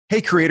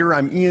Hey, creator,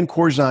 I'm Ian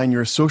Corzine,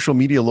 your social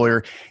media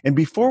lawyer. And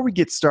before we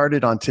get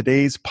started on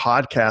today's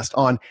podcast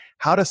on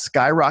how to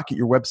skyrocket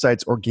your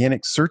website's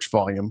organic search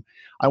volume,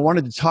 I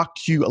wanted to talk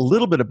to you a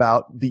little bit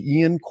about the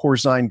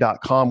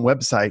iancorzine.com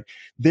website.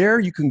 There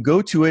you can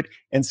go to it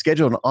and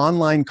schedule an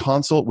online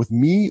consult with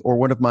me or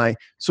one of my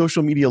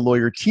social media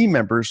lawyer team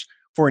members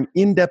for an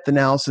in-depth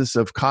analysis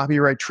of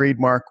copyright,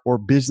 trademark, or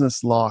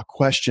business law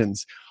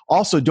questions.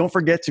 Also, don't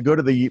forget to go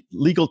to the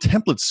Legal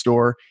Template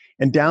store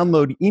and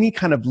download any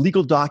kind of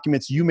legal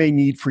documents you may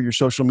need for your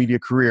social media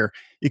career.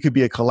 It could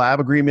be a collab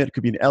agreement, it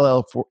could be an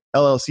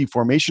LLC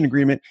formation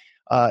agreement,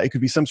 it could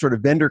be some sort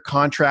of vendor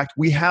contract.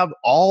 We have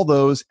all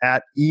those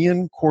at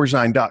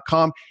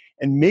iancorzine.com.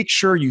 And make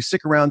sure you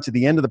stick around to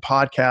the end of the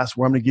podcast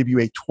where I'm going to give you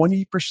a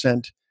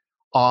 20%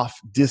 off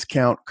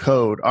discount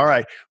code. All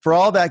right, for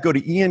all that, go to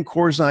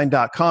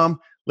iancorzine.com.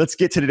 Let's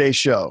get to today's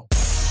show.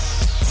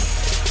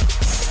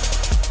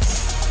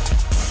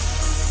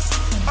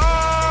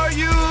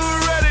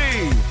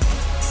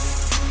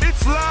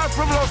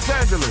 From Los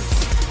Angeles,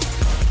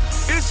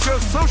 it's your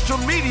social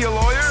media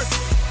lawyer,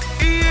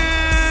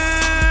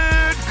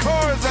 Ian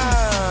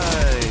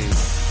Corzine.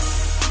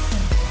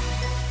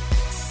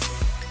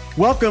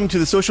 Welcome to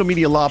the Social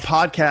Media Law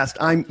Podcast.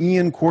 I'm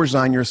Ian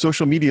Corzine, your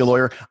social media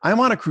lawyer. I'm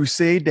on a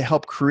crusade to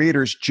help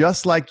creators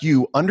just like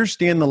you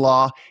understand the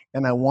law,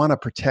 and I want to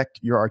protect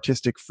your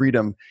artistic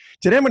freedom.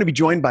 Today, I'm going to be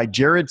joined by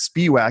Jared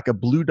Spiewak of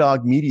Blue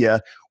Dog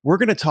Media. We're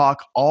going to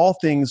talk all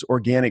things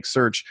organic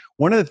search.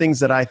 One of the things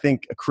that I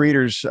think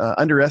creators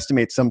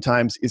underestimate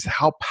sometimes is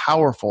how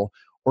powerful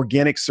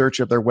organic search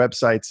of their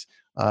websites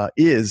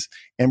is.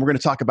 And we're going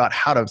to talk about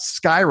how to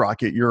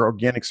skyrocket your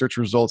organic search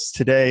results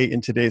today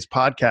in today's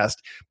podcast.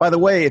 By the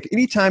way, if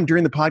anytime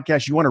during the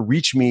podcast you want to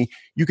reach me,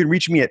 you can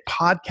reach me at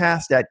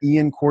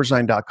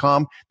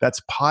podcast@iancorzine.com. That's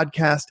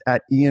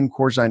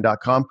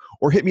podcast@iancorzine.com,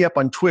 or hit me up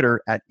on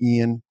Twitter at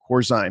Ian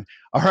Corzine.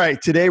 All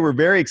right, today we're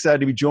very excited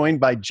to be joined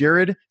by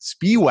Jared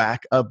Spiewak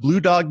of Blue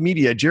Dog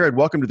Media. Jared,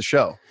 welcome to the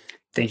show.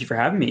 Thank you for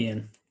having me,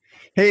 Ian.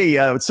 Hey,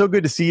 it's so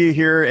good to see you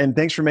here, and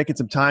thanks for making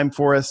some time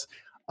for us.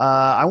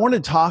 I want to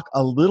talk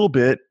a little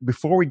bit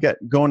before we get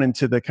going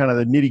into the kind of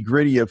the nitty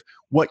gritty of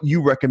what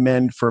you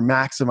recommend for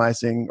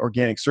maximizing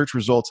organic search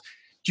results.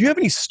 Do you have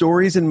any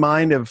stories in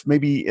mind of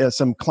maybe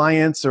some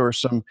clients or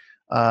some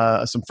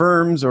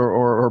firms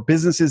or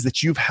businesses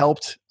that you've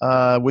helped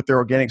with their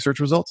organic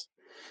search results?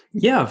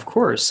 Yeah, of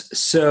course.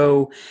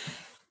 So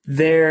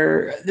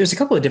there's a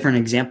couple of different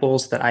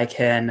examples that I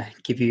can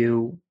give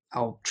you.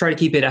 I'll try to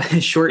keep it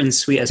as short and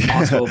sweet as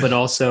possible, but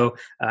also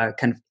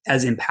kind of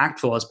as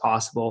impactful as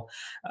possible.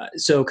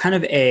 So kind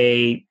of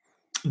a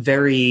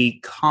very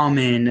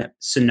common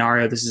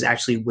scenario, this is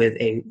actually with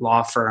a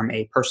law firm,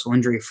 a personal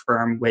injury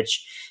firm,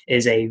 which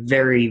is a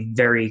very,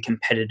 very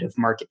competitive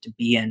market to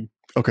be in.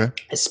 Okay.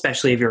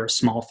 Especially if you're a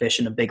small fish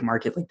in a big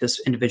market like this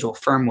individual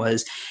firm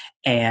was.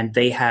 And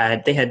they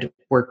had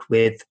worked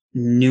with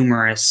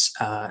numerous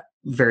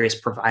various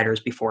providers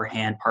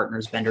beforehand,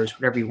 partners, vendors,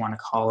 whatever you want to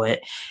call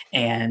it.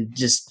 And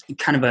just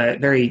kind of a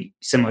very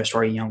similar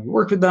story. We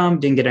worked with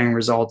them, didn't get any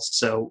results.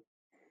 So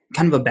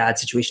kind of a bad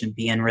situation to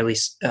be in, really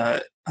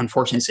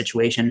unfortunate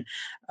situation.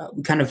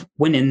 We kind of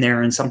went in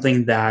there, and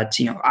something that,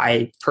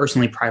 I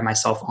personally pride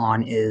myself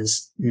on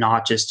is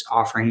not just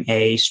offering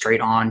a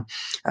straight on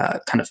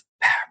kind of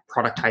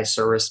productized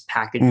service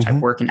package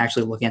type work, and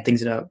actually looking at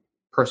things at a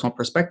personal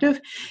perspective.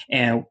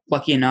 And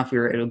lucky enough, we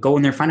were able to go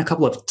in there, find a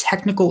couple of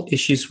technical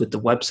issues with the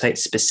website,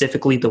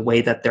 specifically the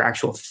way that their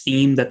actual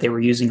theme that they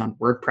were using on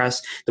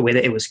WordPress, the way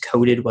that it was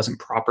coded wasn't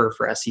proper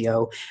for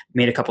SEO.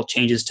 Made a couple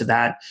changes to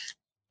that.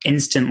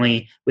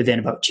 Instantly, within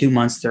about 2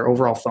 months, their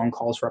overall phone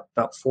calls were up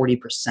about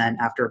 40%.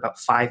 After about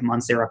 5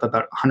 months, they were up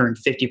about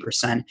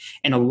 150%.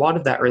 And a lot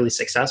of that early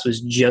success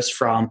was just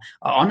from,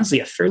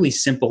 honestly, a fairly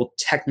simple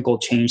technical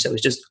change that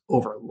was just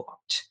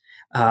overlooked.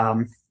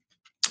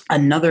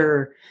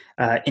 Another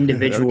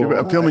individual.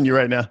 I'm filming you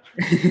right now.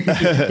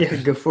 Yeah,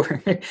 go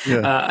for it.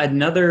 Yeah.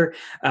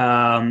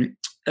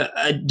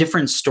 A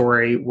different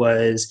story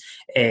was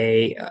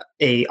a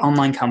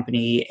online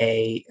company,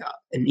 an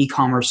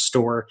e-commerce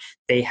store.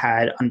 They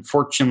had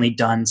unfortunately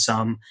done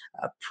some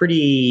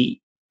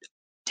pretty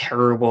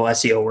terrible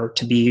SEO work,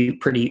 to be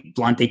pretty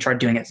blunt. They tried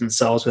doing it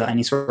themselves without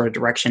any sort of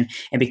direction.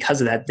 And because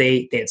of that,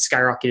 they had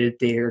skyrocketed.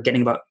 They were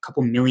getting about a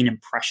couple million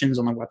impressions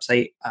on their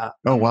website.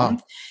 Oh, wow.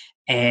 Month.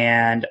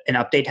 And an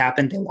update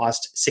happened. They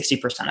lost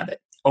 60% of it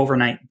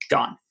overnight,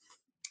 gone.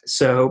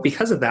 So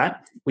because of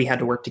that, we had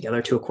to work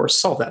together to, of course,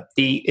 solve that.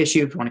 The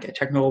issue, if you want to get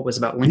technical, was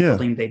about link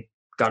building. They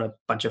got a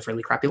bunch of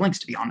really crappy links,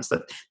 to be honest,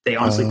 that they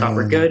honestly thought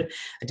were good.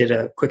 I did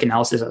a quick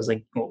analysis. I was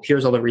like, well,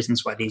 here's all the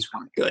reasons why these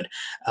weren't good.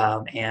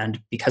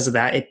 And because of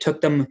that, it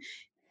took them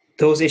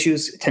Those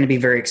issues tend to be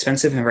very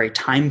expensive and very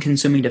time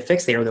consuming to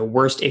fix. They are the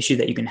worst issue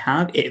that you can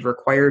have. It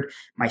required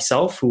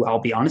myself, who I'll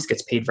be honest,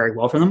 gets paid very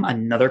well from them.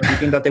 Another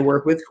company that they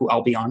work with, who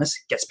I'll be honest,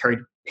 gets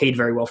paid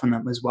very well from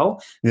them as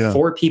well. Yeah.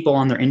 4 people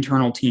on their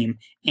internal team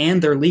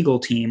and their legal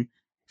team,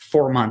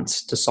 4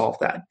 months to solve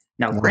that.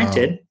 Now,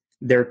 granted,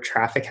 their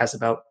traffic has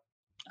about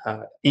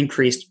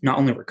increased, not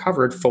only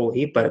recovered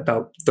fully, but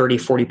about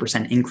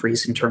 30-40%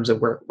 increase in terms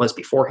of where it was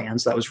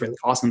beforehand. So that was really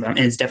awesome. And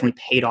it's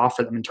definitely paid off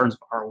for them in terms of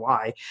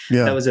ROI.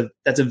 Yeah.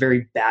 That's a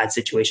very bad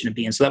situation to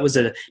be in. So that was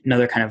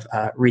another kind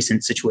of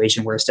recent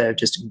situation where instead of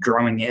just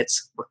growing,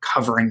 it's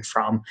recovering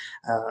from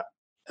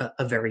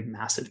a very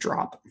massive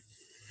drop.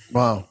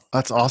 Wow,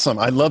 that's awesome.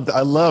 I love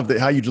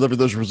how you delivered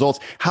those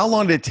results. How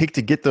long did it take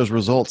to get those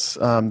results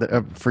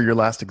for your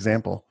last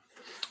example?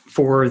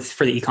 For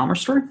the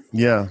e-commerce store?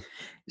 Yeah.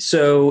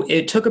 So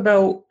it took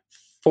about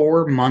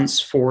 4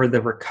 months for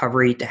the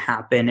recovery to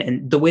happen.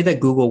 And the way that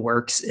Google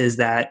works is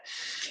that,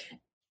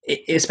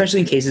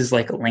 especially in cases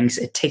like links,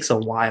 it takes a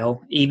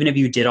while. Even if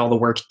you did all the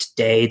work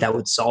today, that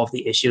would solve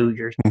the issue.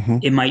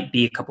 It might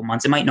be a couple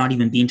months. It might not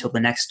even be until the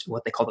next,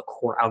 what they call the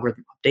core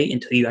algorithm update,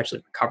 until you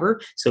actually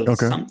recover. So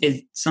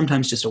it's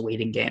sometimes just a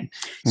waiting game.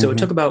 So it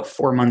took about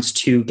 4 months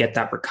to get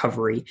that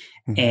recovery.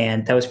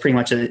 And that was pretty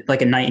much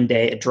like a night and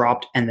day. It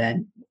dropped and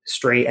then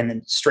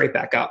straight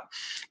back up.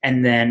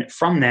 And then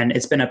from then,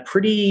 it's been a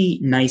pretty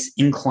nice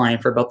incline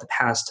for about the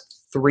past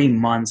 3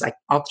 months. Off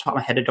the top of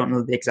my head, I don't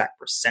know the exact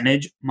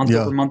percentage month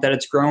over month that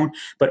it's grown,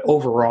 but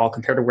overall,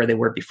 compared to where they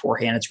were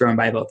beforehand, it's grown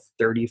by about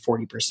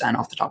 30-40%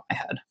 off the top of my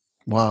head.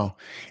 Wow.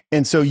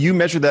 And so you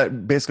measured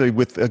that basically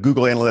with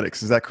Google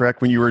Analytics. Is that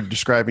correct when you were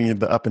describing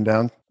the up and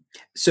down?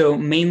 So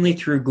mainly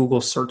through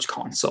Google Search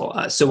Console.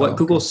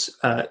 Google's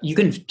you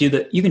can do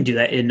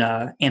that in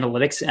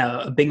analytics.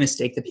 A big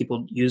mistake that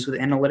people use with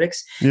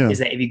analytics is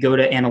that if you go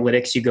to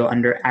analytics, you go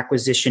under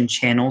acquisition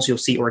channels, you'll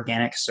see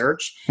organic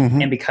search.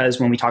 And because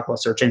when we talk about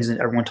search engines,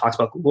 everyone talks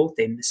about Google,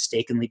 they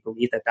mistakenly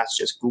believe that that's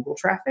just Google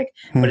traffic,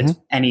 but it's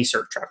any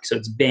search traffic. So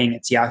it's Bing,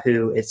 it's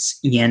Yahoo, it's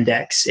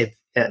Yandex,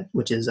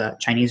 which is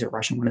Chinese or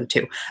Russian, one of the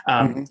two.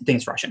 I think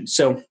it's Russian.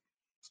 So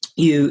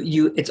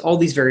it's all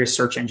these various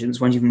search engines,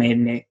 ones you've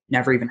may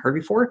never even heard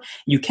before.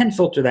 You can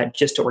filter that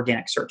just to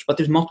organic search, but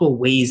there's multiple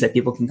ways that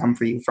people can come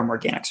for you from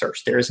organic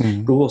search. There's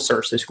Google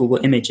Search, there's Google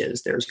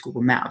Images, there's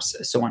Google Maps,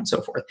 so on and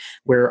so forth.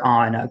 Where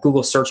on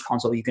Google Search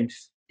Console,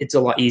 it's a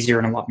lot easier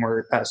and a lot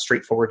more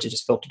straightforward to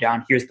just filter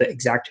down. Here's the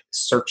exact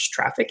search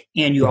traffic.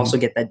 And you also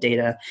get that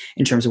data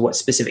in terms of what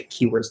specific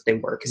keywords they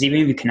were. Because even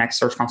if you connect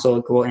Search Console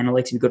with Google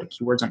Analytics, if you go to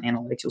keywords on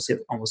Analytics, you'll see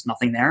almost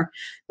nothing there.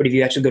 But if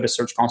you actually go to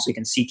Search Console, you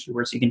can see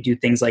keywords. You can do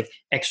things like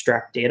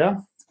extract data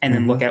and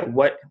then look at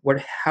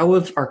how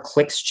have our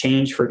clicks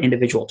changed for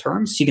individual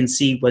terms. So you can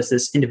see, was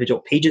this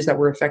individual pages that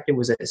were affected?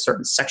 Was it a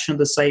certain section of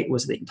the site?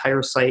 Was it the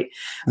entire site?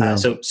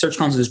 So Search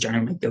Console is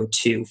generally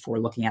go-to for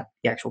looking at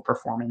the actual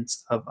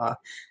performance of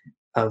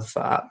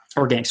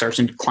organic search,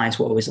 and clients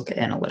will always look at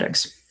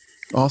analytics.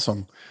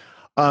 Awesome.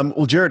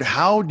 Well, Jared,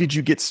 how did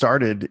you get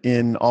started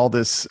in all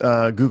this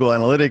Google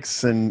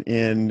Analytics and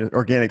in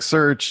organic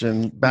search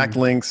and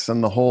backlinks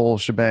and the whole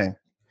shebang?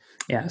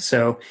 Yeah.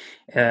 So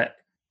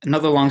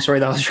another long story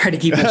that I'll try to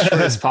keep as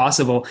short as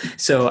possible.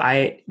 So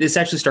this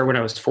actually started when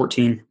I was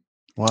 14.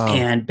 Wow.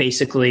 And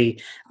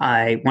basically,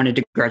 I wanted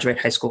to graduate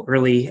high school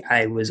early.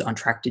 I was on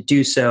track to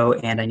do so,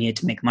 and I needed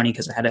to make money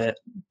because I had to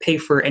pay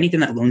for anything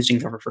that loans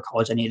didn't cover for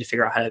college. I needed to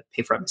figure out how to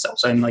pay for it myself.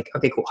 So I'm like,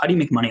 okay, cool. How do you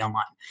make money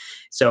online?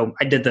 So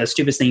I did the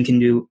stupidest thing you can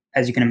do,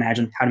 as you can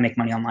imagine, how to make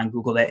money online.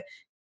 Googled it.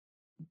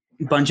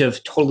 Bunch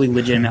of totally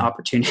legitimate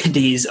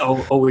opportunities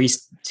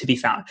always to be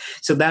found.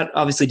 So that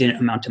obviously didn't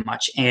amount to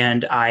much.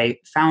 And I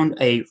found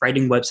a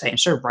writing website and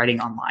started writing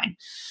online.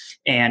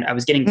 And I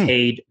was getting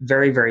paid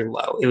very, very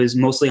low. It was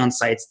mostly on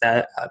sites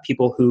that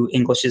people who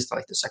English is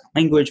like their second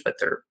language, but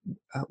their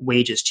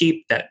wage is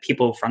cheap, that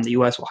people from the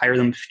US will hire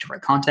them to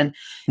write content.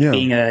 Yeah.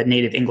 Being a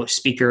native English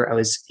speaker, I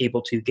was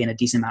able to gain a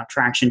decent amount of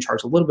traction,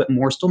 charge a little bit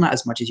more, still not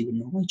as much as you would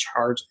normally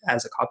charge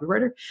as a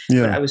copywriter.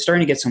 Yeah. But I was starting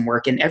to get some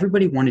work, and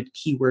everybody wanted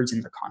keywords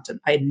in their content.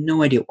 I had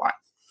no idea why.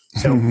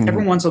 So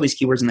everyone wants all these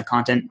keywords in the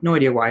content. No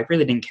idea why. I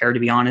really didn't care, to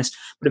be honest.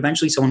 But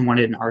eventually someone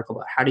wanted an article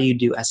about how do you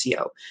do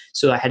SEO.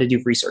 So I had to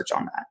do research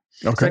on that.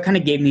 Okay. So that kind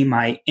of gave me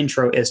my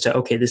intro as to,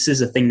 okay, this is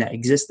a thing that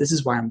exists. This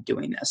is why I'm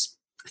doing this.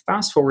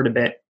 Fast forward a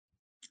bit,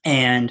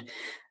 and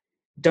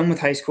done with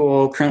high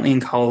school, currently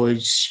in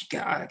college,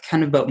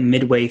 kind of about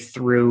midway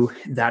through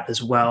that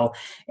as well.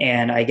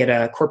 And I get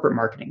a corporate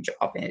marketing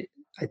job.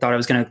 I thought I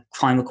was going to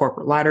climb the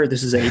corporate ladder.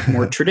 This is a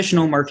more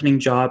traditional marketing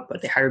job,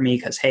 but they hired me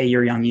because, hey,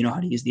 you're young, you know how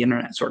to use the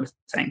internet, sort of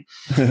thing.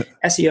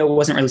 SEO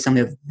wasn't really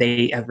something that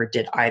they ever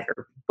did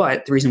either.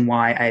 But the reason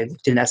why I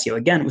looked into SEO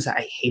again was that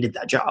I hated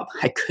that job.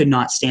 I could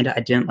not stand it. I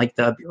didn't like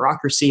the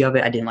bureaucracy of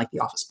it. I didn't like the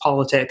office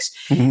politics.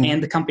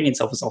 And the company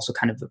itself was also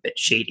kind of a bit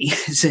shady.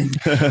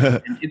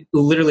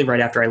 Literally right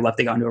after I left,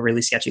 they got into a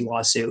really sketchy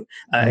lawsuit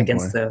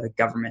against the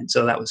government.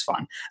 So that was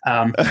fun.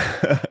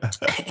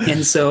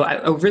 And so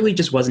I really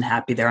just wasn't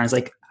happy there. I was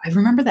like, I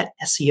remember that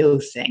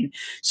SEO thing.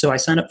 So I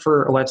signed up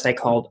for a website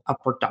called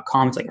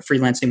Upwork.com. It's like a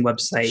freelancing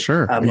website.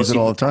 Sure. I use it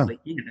all the time.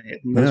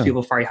 Most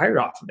people probably hired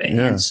off of it.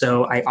 Yeah. And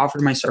so I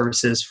offered my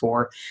services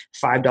for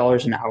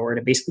 $5 an hour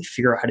to basically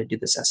figure out how to do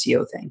this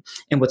SEO thing.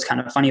 And what's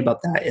kind of funny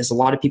about that is a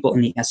lot of people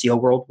in the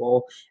SEO world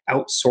will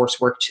outsource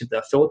work to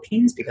the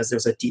Philippines because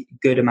there's a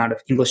good amount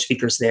of English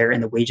speakers there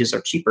and the wages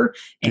are cheaper.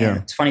 And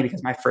it's funny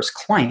because my first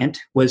client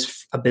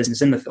was a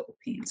business in the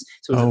Philippines.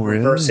 So it was a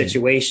reverse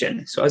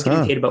situation. So I was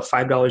getting paid about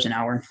 $5 an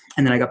hour,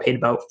 and then I got paid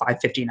about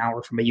 $5.50 an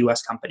hour from a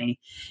US company.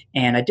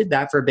 And I did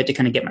that for a bit to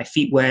kind of get my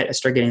feet wet. I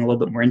started getting a little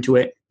bit more into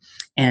it.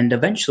 And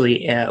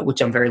eventually,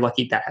 which I'm very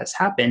lucky that has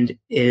happened,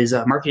 is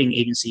a marketing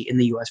agency in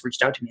the US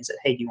reached out to me and said,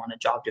 hey, do you want a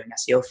job doing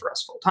SEO for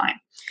us full time?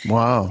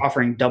 Wow.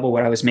 Offering double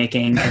what I was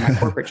making in my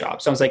corporate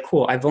job. So I was like,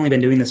 cool, I've only been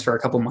doing this for a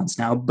couple months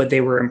now, but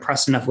they were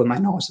impressed enough with my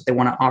knowledge that they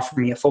want to offer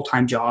me a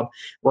full-time job,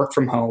 work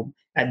from home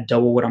at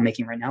double what I'm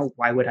making right now.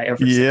 Why would I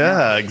ever say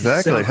no?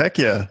 Exactly. So, heck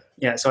yeah.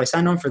 Yeah. So I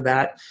signed on for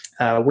that,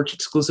 worked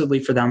exclusively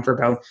for them for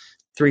about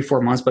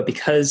 3-4 months, but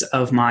because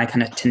of my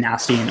kind of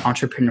tenacity and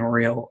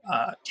entrepreneurial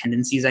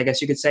tendencies, I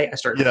guess you could say, I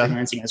started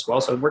freelancing as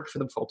well. So I worked for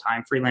them full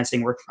time,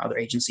 freelancing, worked for other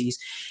agencies,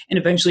 and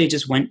eventually it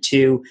just went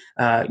to,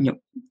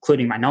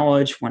 including my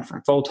knowledge, went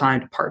from full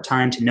time to part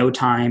time to no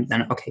time.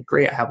 Then, okay,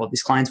 great, I have all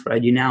these clients. What do I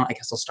do now? I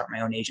guess I'll start my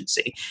own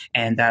agency,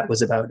 and that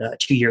was about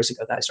 2 years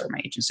ago that I started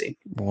my agency.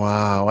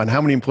 Wow! And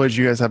how many employees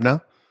do you guys have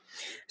now?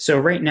 So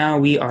right now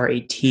we are a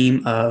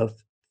team of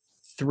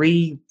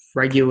 3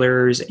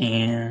 regulars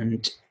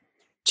and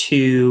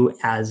 2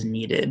 as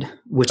needed,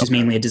 which is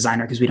mainly a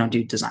designer because we don't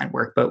do design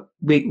work, but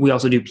we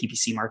also do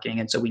PPC marketing.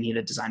 And so we need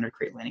a designer to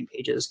create landing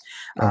pages.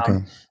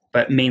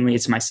 But mainly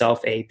it's myself,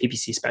 a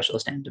PPC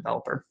specialist and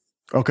developer.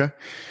 Okay.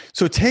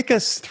 So take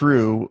us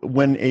through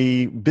when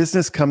a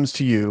business comes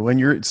to you,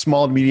 and your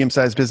small to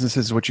medium-sized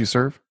businesses is what you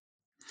serve?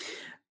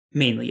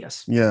 Mainly,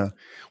 yes. Yeah.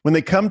 When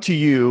they come to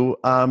you,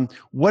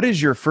 what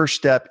is your first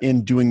step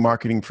in doing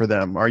marketing for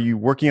them? Are you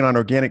working on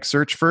organic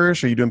search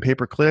first? Are you doing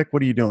pay-per-click?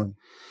 What are you doing?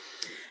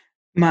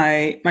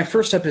 My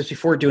first step is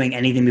before doing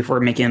anything, before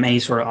making them any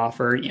sort of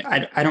offer,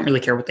 I don't really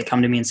care what they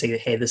come to me and say,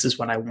 hey, this is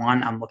what I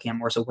want. I'm looking at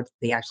more so what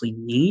they actually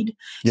need.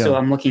 Yeah. So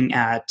I'm looking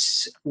at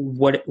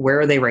where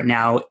are they right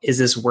now? Is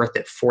this worth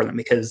it for them?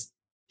 Because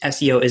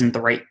SEO isn't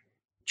the right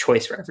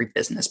choice for every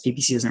business.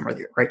 PPC isn't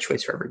really the right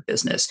choice for every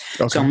business.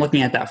 Okay. So I'm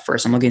looking at that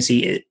first. I'm looking to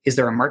see, is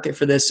there a market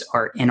for this?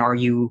 And are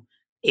you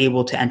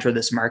able to enter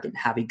this market and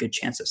have a good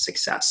chance of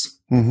success?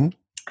 Mm-hmm.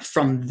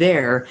 From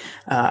there,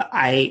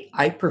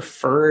 I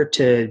prefer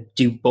to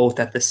do both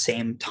at the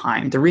same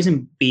time. The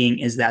reason being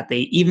is that they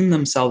even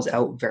themselves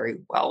out very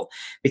well,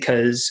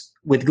 because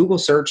with Google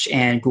search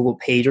and Google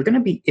page, you're going to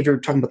be, if you're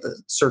talking about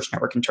the search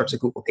network in terms of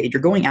Google page,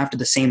 you're going after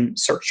the same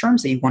search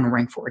terms that you want to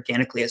rank for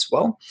organically as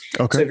well.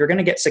 Okay. So if you're going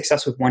to get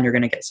success with one, you're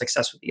going to get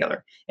success with the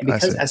other. And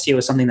because SEO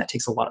is something that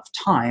takes a lot of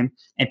time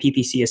and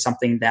PPC is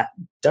something that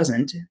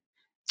doesn't,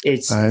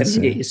 it's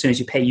immediate. As soon as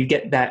you pay, you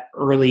get that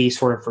early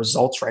sort of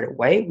results right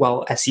away.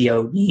 While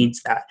SEO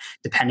needs that,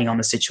 depending on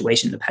the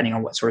situation, depending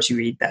on what source you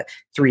read, that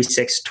 3,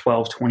 6,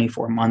 12,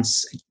 24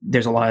 months,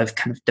 there's a lot of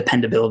kind of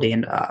dependability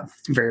and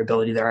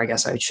variability there, I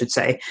guess I should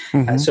say.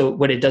 Mm-hmm. So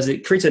what it does,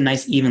 it creates a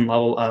nice even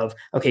level of,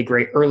 okay,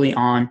 great. Early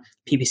on,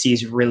 PPC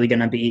is really going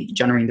to be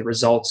generating the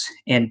results.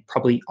 And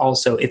probably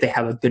also, if they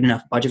have a good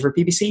enough budget for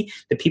PPC,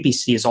 the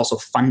PPC is also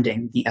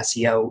funding the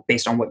SEO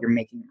based on what you're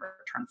making in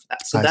return for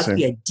that. So that's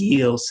the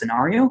ideal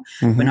scenario,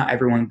 but not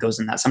everyone goes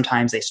in that.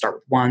 Sometimes they start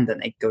with one, then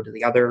they go to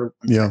the other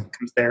when the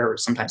comes there, or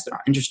sometimes they're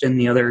not interested in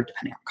the other,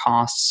 depending on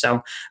costs.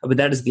 So, but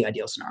that is the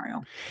ideal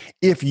scenario.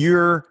 If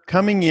you're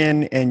coming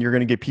in and you're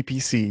going to get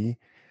PPC,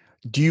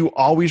 do you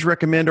always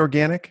recommend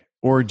organic?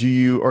 Or do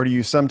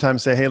you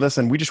sometimes say, hey,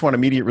 listen, we just want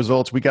immediate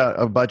results. We got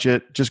a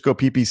budget, just go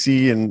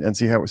PPC and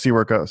see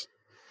where it goes?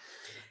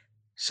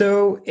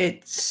 So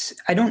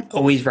I don't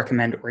always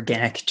recommend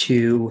organic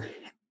to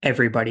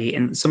everybody.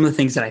 And some of the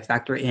things that I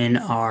factor in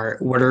are,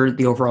 what are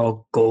the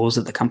overall goals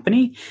of the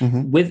company?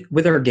 Mm-hmm.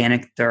 With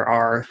organic, there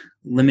are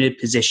limited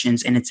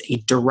positions, and it's a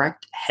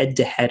direct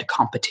head-to-head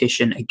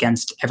competition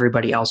against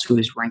everybody else who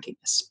is ranking,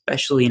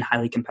 especially in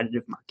highly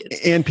competitive markets.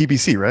 And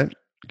PPC, right?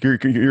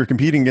 You're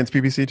competing against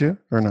PPC too,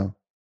 or no?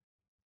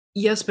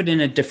 Yes, but in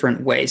a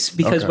different ways.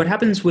 Because what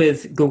happens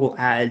with Google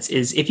Ads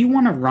is, if you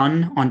want to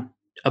run on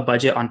a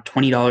budget on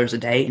 $20 a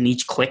day and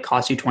each click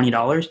costs you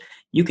 $20,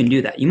 you can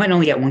do that. You might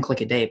only get 1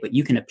 click a day, but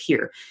you can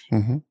appear.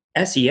 Mm-hmm.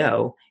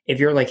 SEO, if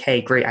you're like,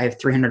 hey, great, I have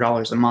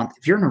 $300 a month.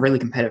 If you're in a really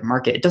competitive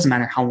market, it doesn't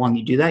matter how long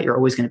you do that, you're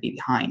always going to be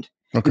behind.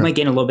 Okay. You might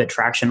gain a little bit of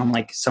traction on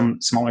like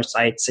some smaller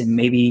sites, and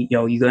maybe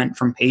you went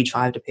from page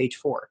 5 to page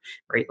 4,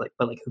 right?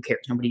 But who cares?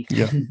 Nobody.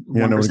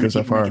 Nobody goes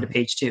that far. To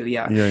page 2,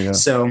 yeah.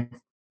 So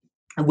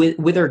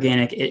with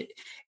organic,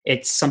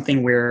 it's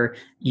something where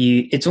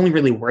it's only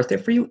really worth it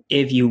for you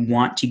if you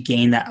want to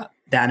gain that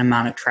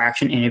amount of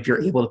traction, and if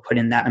you're able to put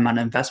in that amount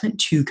of investment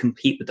to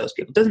compete with those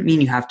people. It doesn't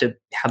mean you have to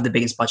have the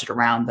biggest budget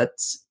around.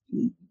 That's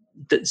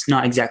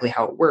not exactly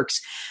how it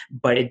works,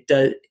 but it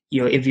does.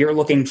 if you're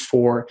looking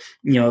for,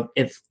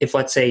 if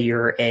let's say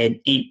you're an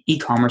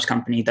e-commerce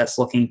company that's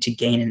looking to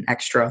gain an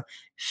extra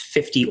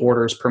 50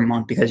 orders per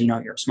month because,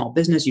 you're a small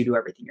business, you do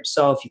everything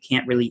yourself, you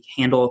can't really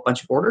handle a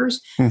bunch of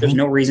orders. There's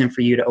no reason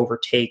for you to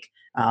overtake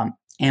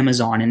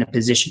Amazon in a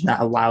position that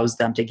allows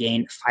them to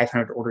gain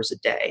 500 orders a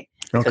day.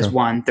 Because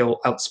one, they'll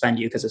outspend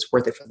you because it's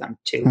worth it for them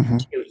too.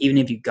 Two, even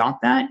if you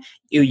got that,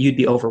 you'd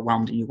be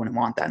overwhelmed and you wouldn't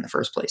want that in the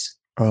first place.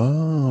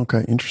 Oh,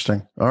 okay.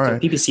 Interesting. All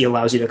right. So PPC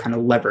allows you to kind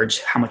of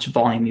leverage how much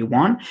volume you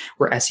want,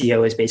 where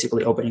SEO is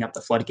basically opening up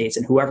the floodgates,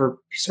 and whoever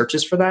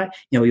searches for that,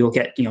 you'll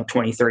get,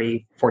 20,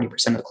 30,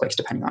 40% of the clicks,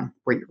 depending on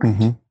where you're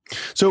ranked.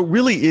 So it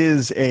really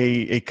is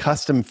a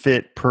custom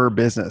fit per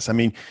business. I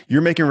mean,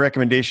 you're making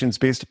recommendations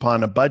based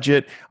upon a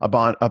budget,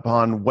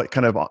 upon what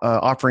kind of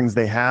offerings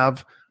they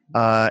have.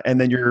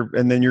 And then you're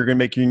going to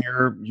make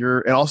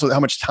your, and also how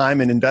much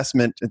time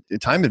investment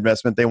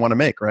they want to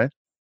make, right?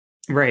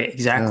 Right,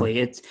 exactly.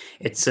 Yeah.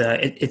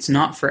 It's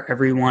not for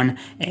everyone,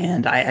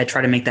 and I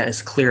try to make that as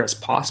clear as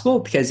possible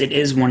because it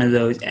is one of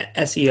those.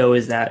 SEO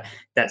is that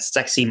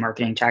sexy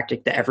marketing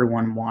tactic that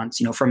everyone wants.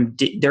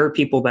 There are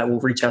people that will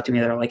reach out to me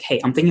that are like,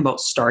 "Hey, I'm thinking about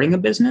starting a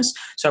business,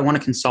 so I want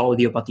to consult with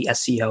you about the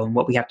SEO and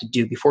what we have to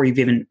do before you've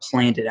even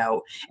planned it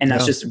out." And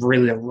that's just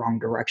really the wrong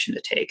direction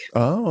to take.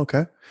 Oh,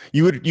 okay.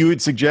 You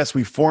would suggest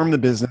we form the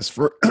business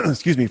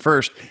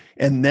first,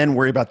 and then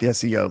worry about the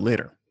SEO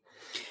later.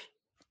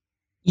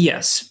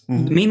 Yes.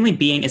 Mainly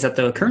being is that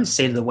the current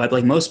state of the web,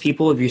 like most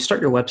people, if you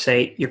start your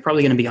website, you're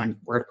probably going to be on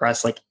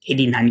WordPress. Like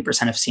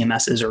 80-90% of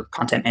CMSs or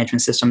content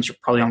management systems are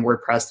probably on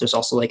WordPress. There's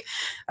also like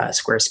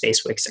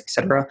Squarespace, Wix,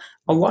 etc.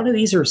 A lot of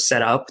these are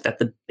set up that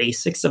the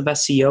basics of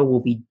SEO will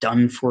be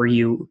done for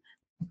you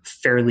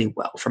fairly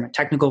well from a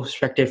technical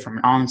perspective, from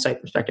an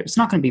on-site perspective. It's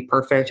not going to be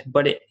perfect,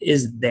 but it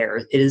is there.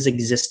 It is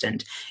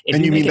existent.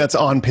 And you mean that's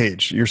on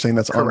page? You're saying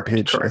that's correct, on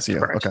page correct, SEO?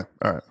 Correct. Okay.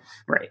 All right.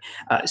 Right.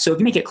 So if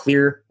you make it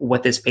clear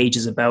what this page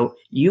is about,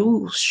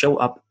 you'll show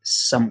up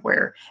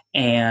somewhere.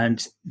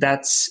 And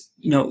that's,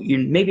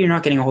 maybe you're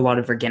not getting a whole lot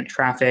of organic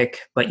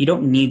traffic, but you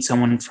don't need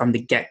someone from the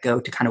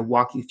get-go to kind of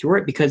walk you through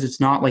it because it's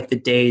not like the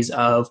days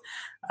of,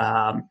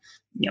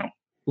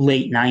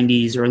 late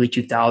 90s, early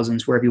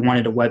 2000s, where if you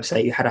wanted a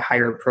website, you had to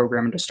hire a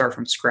programmer to start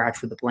from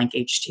scratch with a blank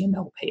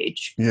HTML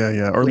page.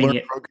 Yeah. Or learn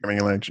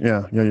programming language.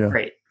 Yeah.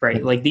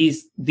 Right. Like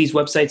these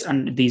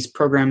websites, these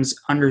programs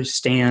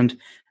understand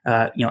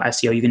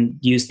SEO. You can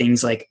use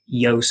things like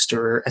Yoast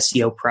or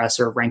SEO Press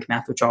or Rank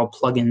Math, which are all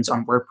plugins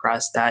on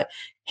WordPress that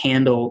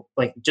handle,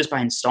 like, just by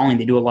installing,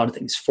 they do a lot of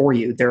things for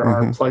you. There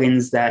are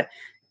plugins that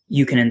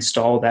you can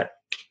install that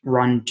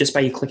run just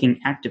by you clicking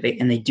activate,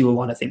 and they do a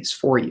lot of things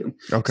for you.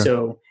 Okay.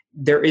 So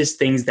there is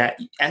things that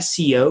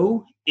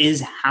SEO is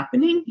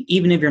happening,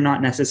 even if you're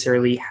not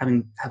necessarily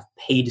have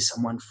paid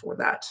someone for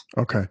that.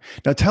 Okay.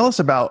 Now tell us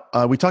about,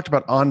 we talked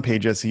about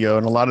on-page SEO,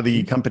 and a lot of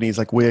the companies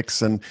like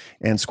Wix and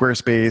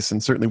Squarespace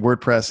and certainly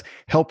WordPress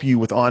help you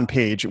with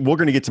on-page. We're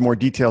going to get to more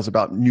details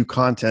about new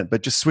content,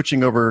 but just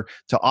switching over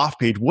to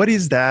off-page, what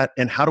is that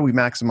and how do we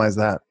maximize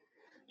that?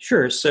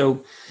 Sure.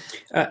 So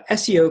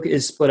SEO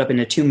is split up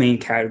into two main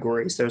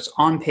categories. There's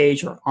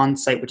on-page or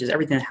on-site, which is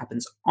everything that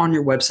happens on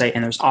your website,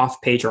 and there's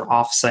off-page or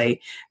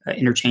off-site,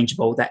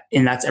 interchangeable,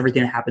 and that's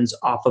everything that happens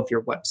off of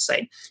your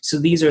website. So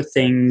these are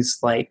things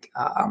like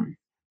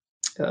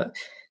the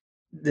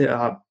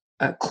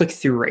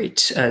click-through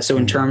rate. So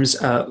in terms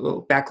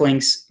of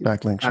backlinks,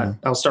 yeah.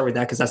 I'll start with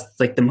that because that's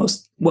like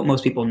what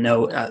most people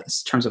know in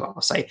terms of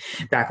off-site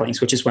backlinks,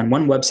 which is when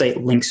one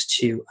website links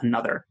to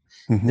another.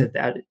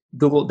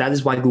 That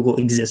is why Google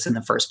exists in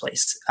the first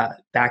place.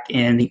 Back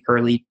in the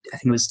early, I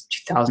think it was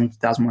 2000,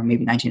 2001,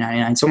 maybe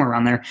 1999, somewhere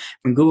around there,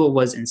 when Google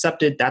was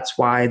incepted, that's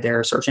why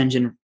their search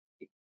engine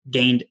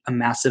gained a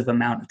massive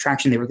amount of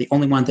traction. They were the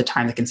only one at the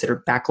time that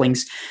considered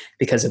backlinks,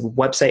 because if a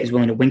website is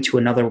willing to link to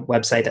another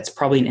website, that's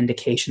probably an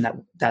indication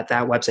that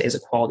website is a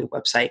quality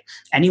website.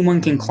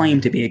 Anyone can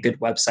claim to be a good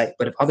website,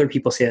 but if other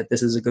people say that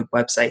this is a good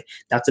website,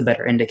 that's a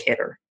better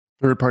indicator.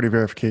 Third-party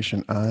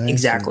verification.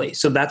 Exactly.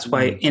 So that's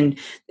why, and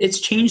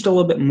it's changed a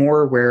little bit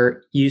more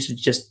where you used to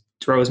just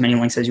throw as many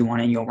links as you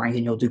want and you'll rank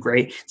and you'll do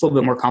great. It's a little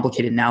bit more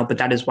complicated now, but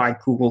that is why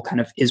Google kind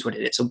of is what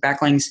it is. So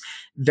backlinks,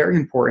 very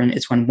important.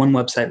 It's when one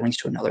website links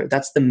to another.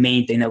 That's the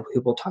main thing that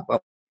people talk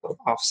about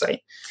offsite.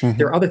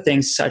 There are other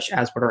things such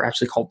as what are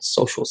actually called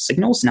social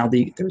signals. Now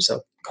there's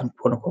a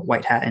quote unquote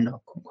white hat and a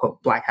quote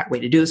unquote black hat way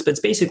to do this, but it's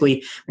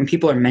basically when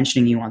people are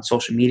mentioning you on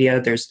social media,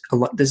 there's a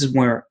lot, this is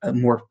a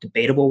more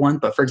debatable one,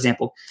 but for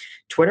example,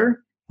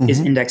 Twitter is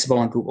indexable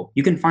on Google.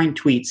 You can find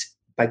tweets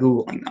by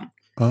Googling them.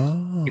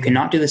 Oh. You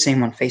cannot do the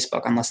same on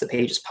Facebook unless the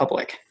page is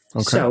public.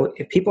 Okay. So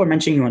if people are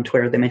mentioning you on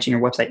Twitter, they mention your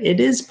website, it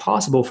is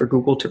possible for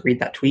Google to read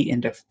that tweet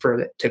and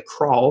to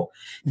crawl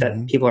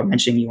that people are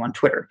mentioning you on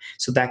Twitter.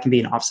 So that can be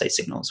an offsite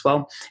signal as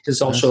well.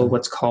 There's also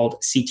what's called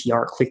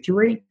CTR, click-through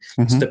rate.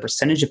 So the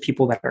percentage of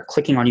people that are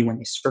clicking on you when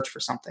they search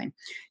for something.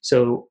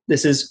 So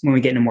this is when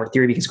we get into more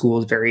theory, because Google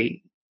is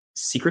very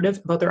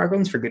secretive about their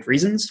algorithms for good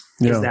reasons.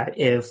 Is that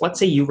if, let's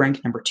say you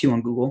rank number 2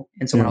 on Google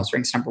and someone else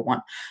ranks number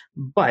 1,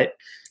 but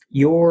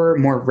you're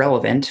more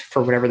relevant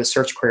for whatever the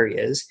search query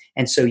is.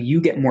 And so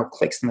you get more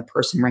clicks than the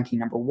person ranking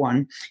number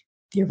one.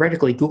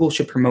 Theoretically, Google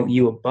should promote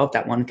you above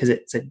that one because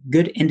it's a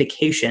good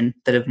indication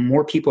that if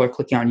more people are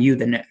clicking on you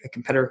than a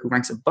competitor who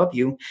ranks above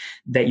you,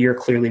 that you're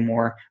clearly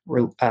more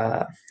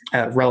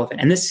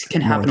relevant. And this can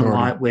happen a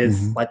lot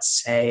with,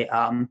 let's say,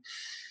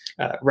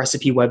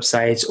 recipe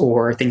websites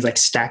or things like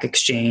Stack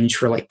Exchange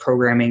for like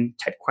programming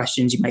type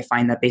questions. You might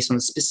find that based on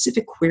the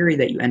specific query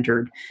that you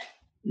entered,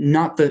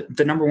 not the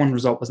number one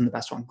result wasn't the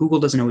best one. Google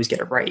doesn't always get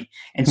it right.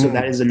 And so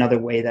that is another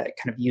way that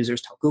kind of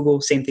users tell Google.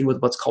 Same thing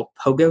with what's called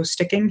pogo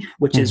sticking,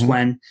 which is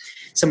when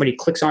somebody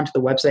clicks onto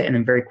the website and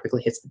then very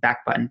quickly hits the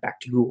back button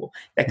back to Google.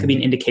 That could be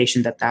an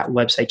indication that that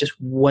website just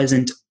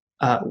wasn't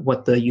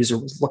what the user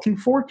was looking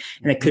for.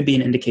 And it could be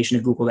an indication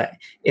to Google that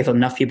if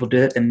enough people do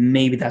it, then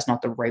maybe that's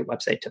not the right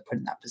website to put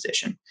in that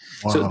position.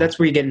 Wow. So that's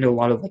where you get into a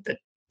lot of like the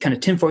kind of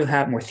tinfoil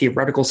hat, more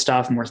theoretical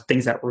stuff, more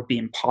things that would be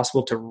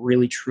impossible to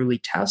really truly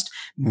test,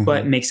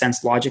 but make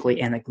sense logically,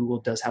 and that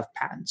Google does have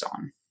patents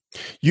on.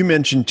 You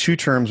mentioned two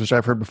terms which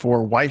I've heard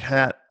before: white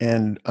hat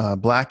and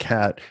black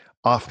hat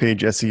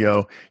off-page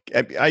SEO.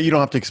 You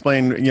don't have to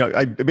explain.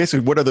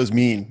 Basically, what do those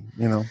mean?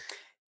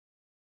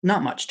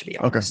 Not much, to be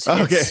honest.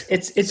 Okay.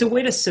 It's a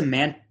way to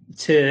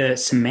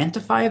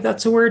semantify, if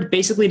that's a word,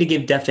 basically to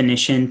give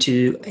definition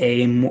to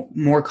a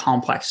more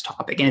complex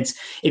topic. And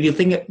if you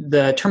think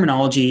the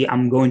terminology,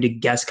 I'm going to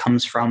guess,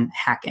 comes from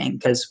hacking,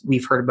 because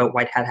we've heard about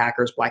white hat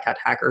hackers, black hat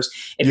hackers.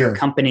 If you're a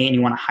company and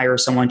you want to hire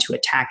someone to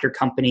attack your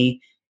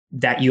company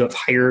that you have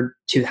hired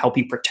to help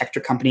you protect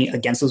your company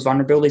against those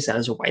vulnerabilities, that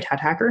is a white hat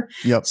hacker.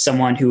 Yep.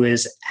 Someone who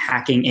is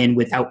hacking in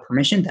without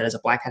permission, that is a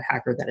black hat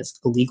hacker, that is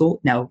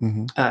illegal. Now,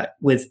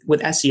 with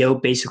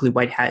SEO, basically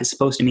white hat is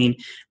supposed to mean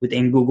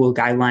within Google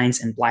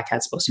guidelines, and black hat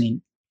is supposed to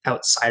mean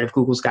outside of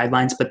Google's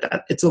guidelines.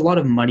 But it's a lot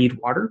of muddied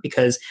water,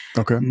 because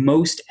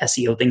most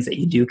SEO things that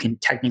you do can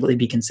technically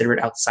be considered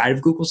outside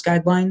of Google's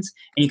guidelines.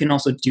 And you can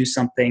also do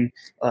something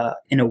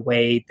in a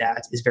way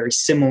that is very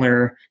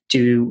similar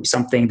to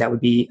something that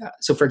would be,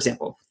 so for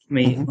example, let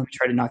me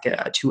try to not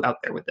get too out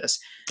there with this.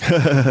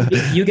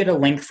 You get a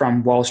link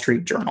from Wall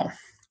Street Journal.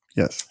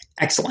 Yes.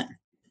 Excellent.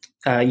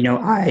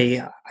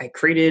 I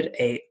created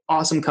a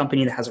awesome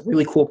company that has a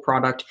really cool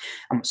product.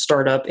 I'm a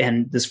startup,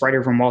 and this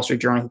writer from Wall Street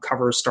Journal who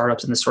covers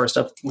startups and this sort of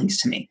stuff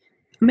links to me.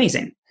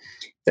 Amazing.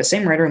 The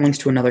same writer links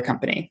to another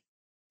company.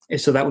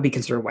 So that would be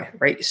considered white,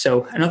 right?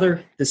 So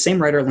the same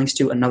writer links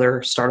to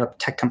another startup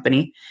tech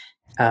company,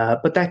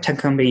 but that tech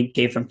company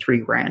gave them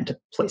 $3,000 to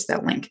place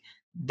that link.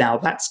 Now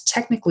that's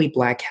technically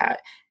black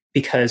hat,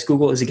 because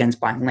Google is against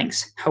buying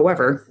links.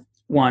 However,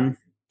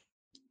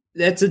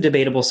 that's a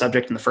debatable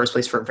subject in the first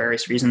place for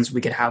various reasons. We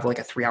could have like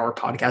a 3-hour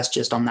podcast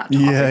just on that topic.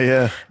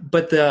 Yeah.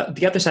 But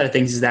the other side of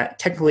things is that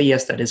technically,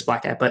 yes, that is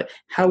black hat, but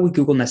how would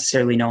Google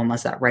necessarily know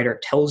unless that writer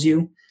tells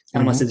you,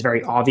 unless it's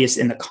very obvious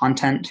in the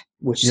content,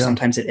 which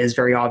sometimes it is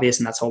very obvious,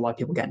 and that's how a lot of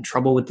people get in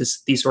trouble with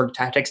these sort of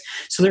tactics.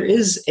 So there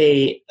is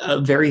a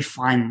very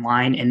fine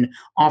line, and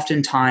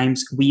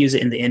oftentimes we use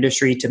it in the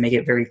industry to make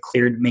it very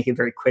clear, to make it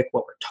very quick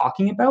what we're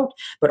talking about.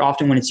 But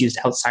often when it's used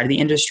outside of the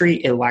industry,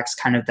 it lacks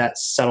kind of that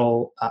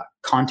subtle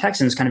context,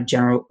 and it's kind of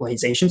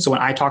generalization. So when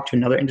I talk to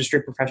another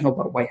industry professional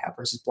about white hat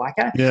versus black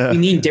hat, we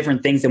mean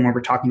different things than when we're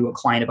talking to a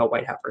client about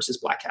white hat versus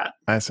black hat.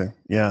 I see.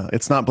 Yeah,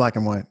 it's not black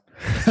and white.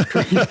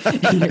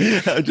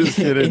 Just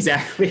kidding.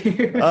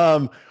 Exactly.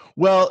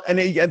 Well, and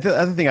the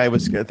other thing I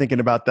was thinking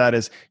about that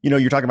is,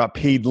 you're talking about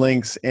paid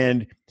links,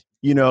 and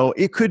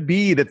it could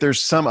be that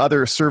there's some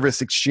other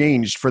service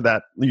exchanged for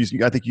that.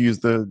 I think you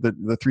used the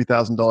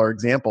 $3,000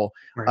 example.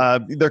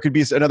 Right. There could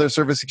be another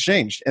service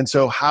exchanged, and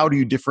so how do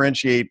you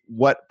differentiate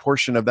what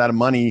portion of that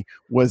money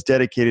was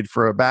dedicated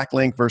for a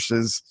backlink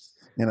versus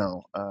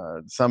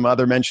some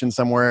other mention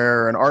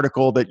somewhere, an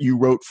article that you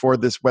wrote for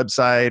this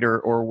website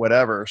or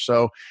whatever.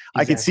 So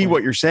I can see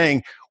what you're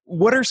saying.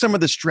 What are some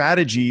of the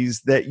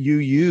strategies that you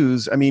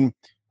use? I mean,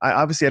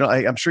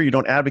 I'm sure you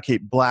don't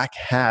advocate black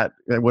hat,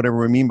 whatever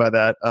we mean by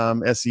that,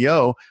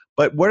 SEO,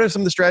 but what are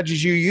some of the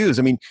strategies you use?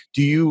 I mean,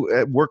 do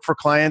you work for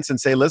clients and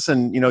say,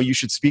 listen, you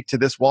should speak to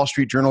this Wall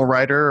Street Journal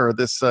writer or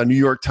this New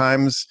York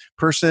Times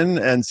person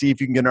and see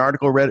if you can get an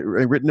article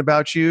written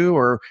about you?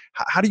 Or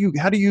how do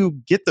you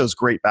get those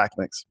great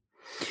backlinks?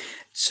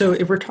 So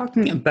if we're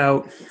talking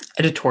about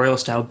editorial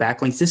style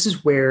backlinks, this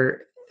is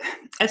where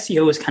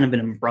SEO is kind of an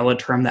umbrella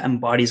term that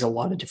embodies a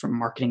lot of different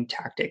marketing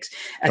tactics.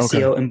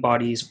 SEO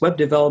embodies web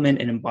development,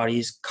 it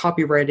embodies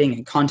copywriting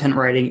and content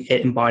writing,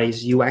 it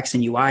embodies UX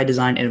and UI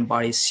design, it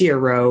embodies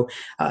CRO,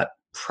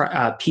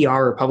 PR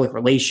or public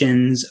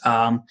relations,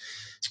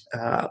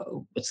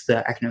 what's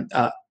the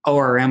acronym?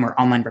 ORM or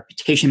online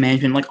reputation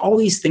management. Like all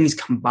these things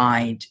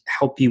combined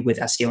help you with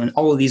SEO, and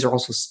all of these are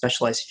also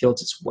specialized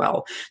fields as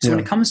well. So when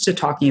it comes to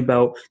talking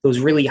about those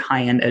really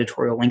high-end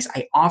editorial links,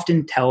 I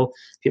often tell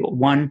people,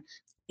 one,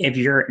 if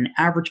you're an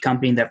average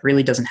company that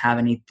really doesn't have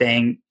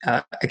anything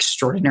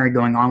extraordinary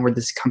going on where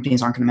these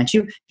companies aren't going to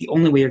mention you, the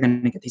only way you're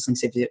going to get these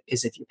links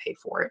is if you pay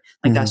for it.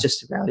 Like that's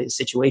just the reality of the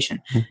situation.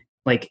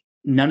 Like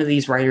none of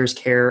these writers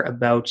care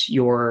about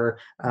your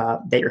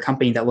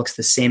company that looks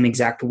the same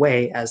exact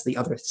way as the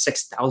other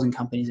 6,000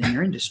 companies in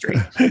your industry.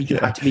 You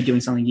have to be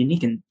doing something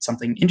unique and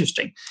something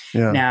interesting.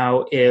 Yeah.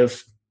 Now,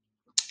 if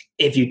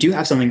you do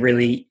have something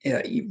really,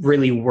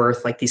 really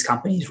worth like these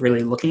companies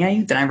really looking at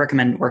you, then I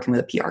recommend working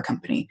with a PR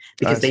company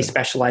because they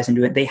specialize in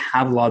doing it. They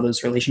have a lot of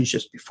those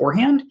relationships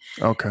beforehand.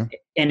 Okay.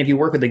 And if you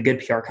work with a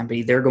good PR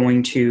company, they're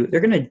going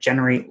to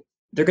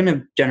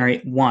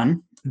generate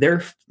one,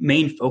 their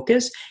main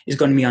focus is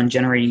going to be on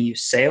generating you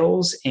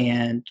sales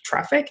and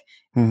traffic.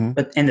 Mm-hmm.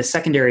 And the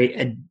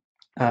secondary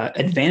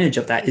advantage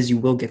of that is you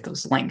will get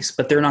those links,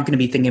 but they're not going to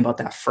be thinking about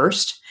that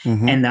first.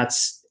 Mm-hmm. And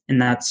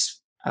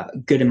that's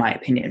good in my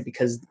opinion,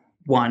 because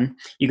one,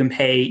 you can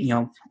pay,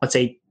 let's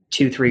say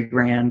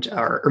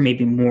 $2,000-$3,000 or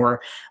maybe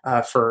more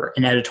for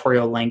an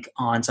editorial link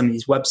on some of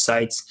these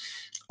websites,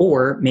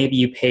 or maybe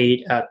you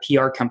paid a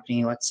PR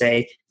company, let's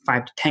say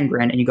 $5,000 to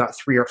 $10,000, and you got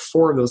 3 or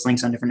 4 of those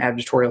links on different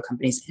editorial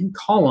companies in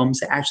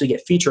columns that actually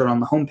get featured on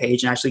the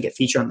homepage and actually get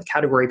featured on the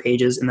category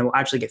pages, and they will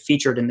actually get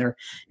featured in their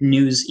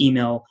news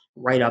email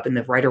write-up, and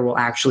the writer will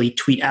actually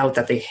tweet out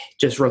that they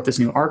just wrote this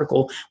new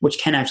article, which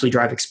can actually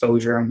drive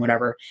exposure and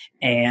whatever.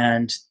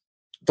 And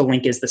the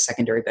link is the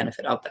secondary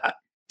benefit of that.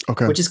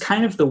 Okay. Which is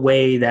kind of the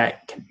way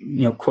that,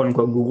 quote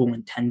unquote, Google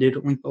intended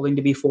link building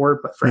to be for,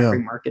 but for every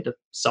market, a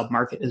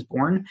sub-market is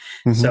born.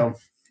 Mm-hmm. So,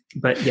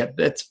 but yeah,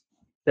 that's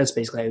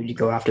basically how you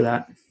go after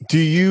that. Do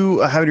you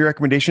have any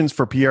recommendations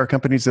for PR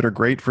companies that are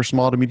great for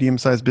small to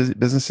medium-sized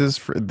businesses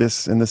for in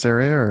this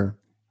area, or?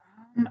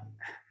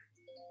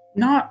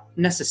 Not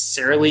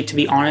necessarily, to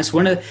be honest.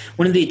 One of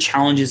the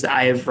challenges that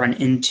I have run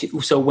into.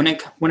 So when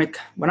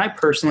I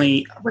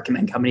personally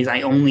recommend companies,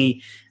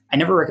 I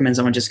never recommend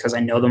someone just because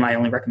I know them. I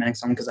only recommend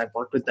someone because I've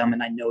worked with them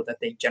and I know that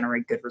they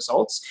generate good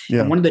results.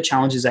 Yeah. And one of the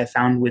challenges I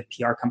found with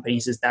PR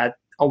companies is that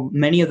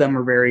many of them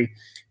are very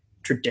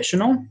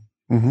traditional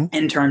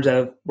in terms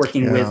of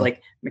working with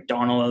like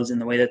McDonald's and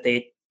the way that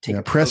they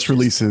take press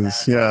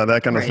releases,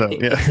 that kind of stuff.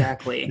 Yeah,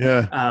 exactly.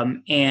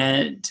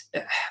 And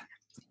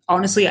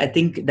honestly, I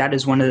think that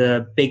is one of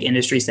the big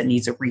industries that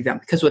needs a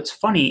revamp, because what's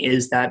funny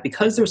is that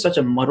because there's such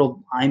a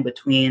muddled line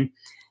between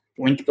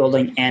link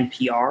building and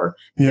PR,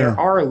 there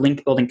are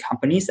link building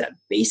companies that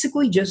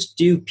basically just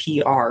do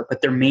PR,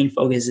 but their main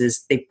focus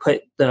is they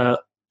put the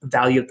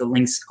value of the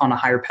links on a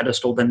higher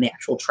pedestal than the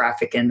actual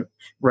traffic and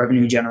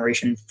revenue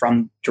generation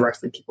from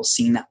directly people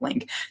seeing that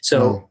link.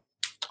 So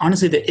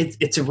honestly,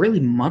 it's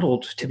really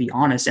muddled, to be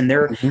honest. And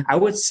I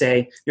would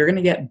say you're going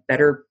to get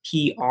better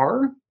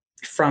PR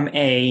from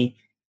a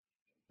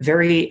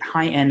very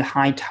high-end,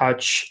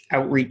 high-touch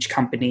outreach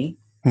company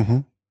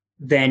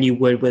than you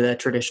would with a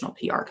traditional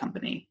PR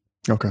company.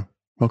 Okay.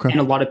 And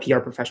a lot of PR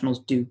professionals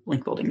do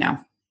link building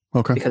now.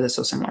 Okay. Because it's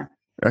so similar.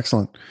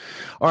 Excellent.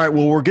 All right.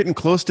 Well, we're getting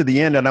close to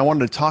the end, and I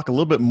wanted to talk a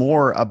little bit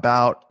more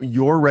about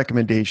your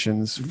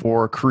recommendations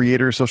for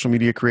creators, social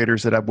media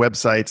creators that have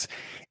websites.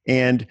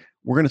 And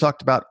we're going to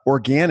talk about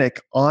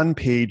organic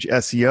on-page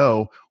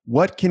SEO.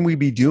 What can we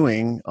be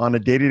doing on a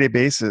day-to-day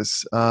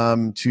basis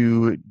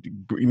to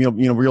be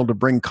able to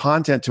bring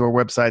content to our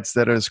websites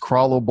that is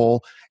crawlable,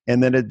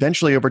 and then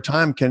eventually over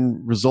time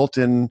can result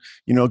in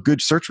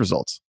good search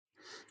results?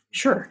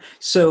 Sure.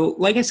 So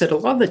like I said, a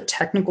lot of the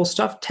technical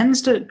stuff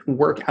tends to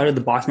work out of the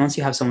box once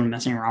you have someone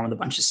messing around with a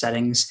bunch of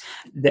settings.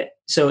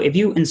 So if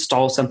you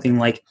install something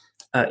like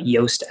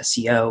Yoast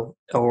SEO,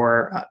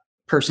 or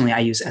personally I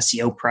use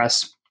SEO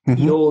Press,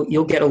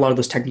 you'll get a lot of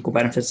those technical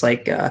benefits,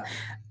 like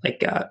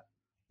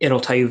it'll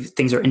tell you if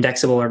things are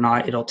indexable or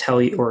not. It'll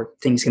tell you, or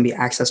things can be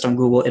accessed on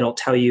Google. It'll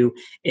tell you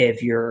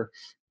if you're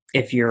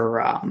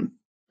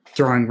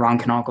throwing wrong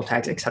canonical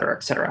tags, et cetera,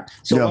 et cetera.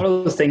 So a lot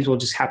of those things will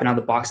just happen out of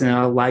the box, and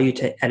it'll allow you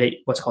to edit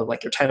what's called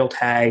like your title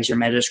tags, your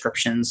meta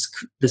descriptions,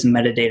 this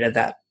metadata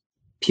that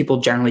people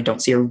generally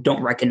don't see or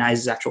don't recognize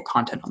as actual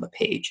content on the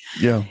page.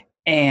 Yeah.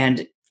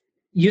 And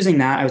using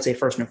that, I would say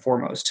first and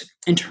foremost,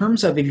 in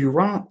terms of if you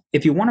want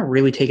to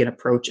really take an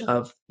approach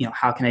of,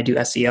 how can I do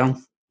SEO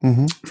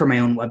for my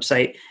own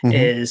website,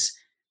 is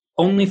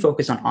only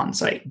focus on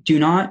on-site. Do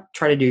not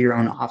try to do your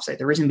own off-site.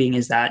 The reason being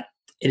is that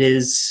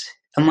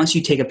unless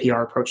you take a PR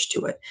approach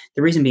to it.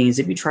 The reason being is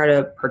if you try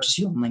to purchase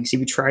your own links, if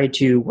you try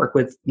to work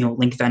with,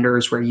 link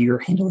vendors where you're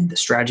handling the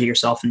strategy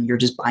yourself and you're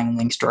just buying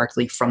links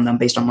directly from them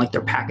based on like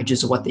their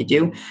packages of what they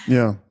do,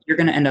 you're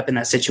going to end up in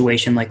that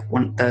situation like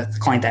the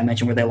client that I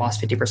mentioned where they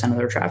lost 50% of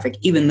their traffic,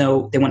 even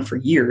though they went for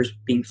years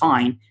being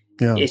fine.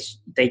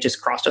 They just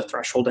crossed a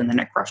threshold and then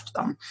it crushed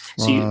them.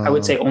 So I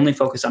would say only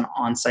focus on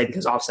on-site,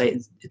 because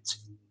off-site,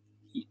 it's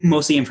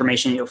mostly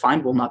information you'll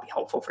find will not be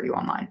helpful for you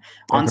online.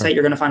 On-site,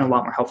 you're going to find a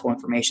lot more helpful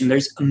information.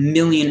 There's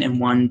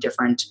 1,000,001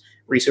 different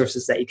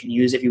resources that you can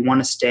use if you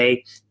want to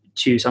stay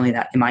to something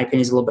that, in my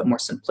opinion, is a little bit more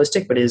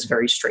simplistic, but is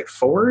very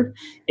straightforward.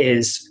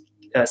 Is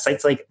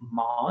sites like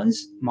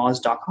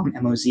moz.com,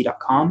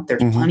 moz.com.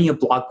 There's plenty of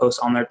blog posts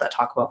on there that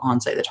talk about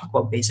onsite, that talk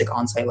about basic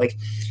onsite, like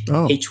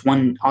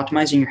H1,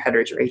 optimizing your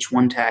headers, your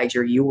H1 tags,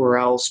 your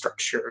URL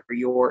structure,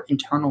 your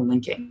internal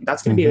linking.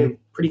 That's going to be a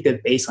pretty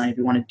good baseline if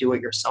you want to do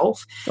it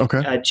yourself to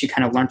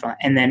kind of learn from it.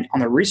 And then on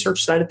the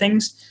research side of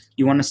things,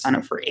 you want to sign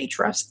up for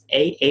Ahrefs,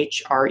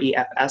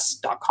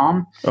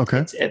 ahrefs.com.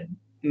 Okay.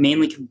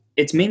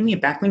 It's mainly a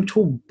backlink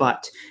tool,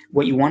 but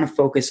what you want to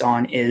focus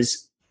on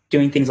is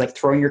doing things like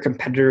throwing your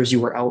competitor's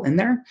URL in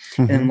there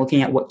and then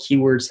looking at what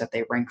keywords that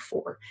they rank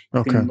for.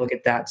 You can look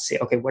at that, say,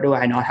 okay, what do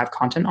I not have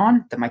content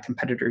on that my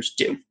competitors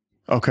do?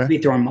 Okay. If you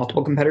throw in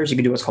multiple competitors, you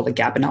can do what's called a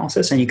gap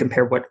analysis, and you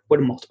compare what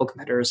multiple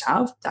competitors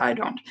have that I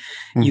don't.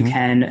 You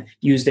can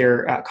use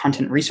their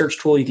content research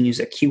tool. You can use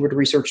a keyword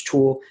research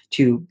tool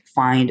to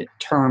find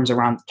terms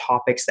around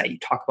topics that you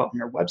talk about on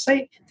your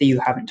website that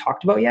you haven't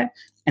talked about yet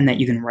and that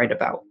you can write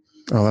about.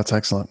 Oh, that's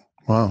excellent.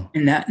 Wow.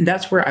 And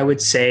that's where I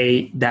would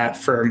say that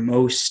for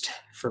most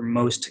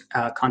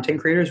content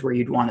creators, where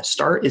you'd want to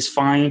start is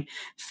find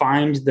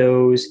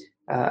those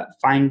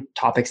find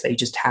topics that you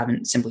just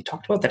haven't simply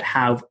talked about that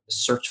have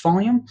search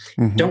volume.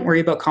 Don't worry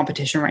about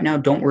competition right now.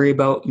 Don't worry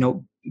about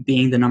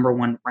being the number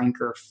one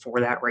ranker for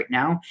that right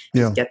now.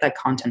 Just get that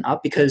content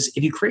up, because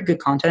if you create good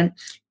content,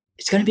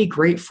 it's going to be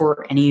great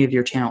for any of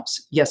your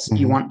channels. Yes,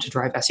 you want to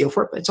drive SEO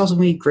for it, but it's also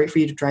going to be great for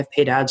you to drive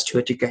paid ads to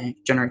it to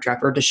generate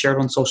traffic, or to share it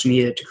on social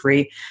media, to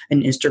create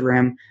an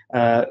Instagram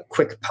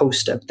quick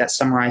post that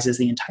summarizes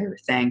the entire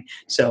thing.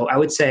 So I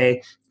would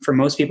say for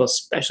most people,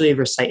 especially if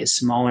your site is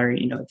smaller,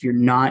 if you're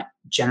not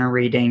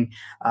generating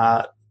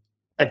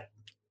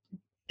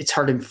it's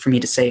hard for me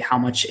to say how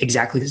much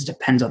exactly, this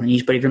depends on the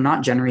niche, but if you're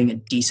not generating a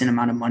decent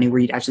amount of money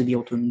where you'd actually be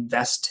able to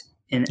invest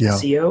in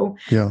SEO,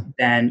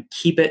 then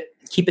keep it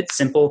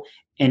simple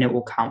and it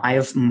will count. I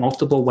have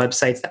multiple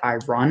websites that I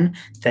run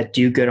that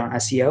do good on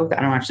SEO that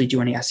I don't actually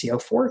do any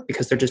SEO for,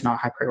 because they're just not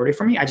high priority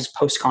for me. I just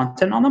post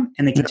content on them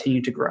and they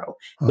continue to grow.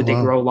 Would they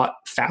grow a lot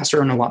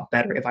faster and a lot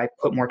better if I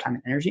put more time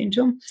and energy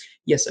into them?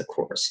 Yes, of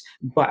course.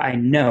 But I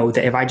know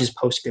that if I just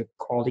post good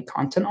quality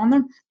content on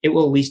them, it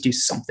will at least do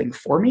something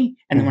for me.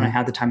 And then when I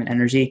have the time and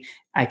energy,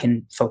 I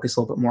can focus a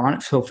little bit more on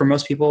it. So for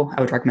most people,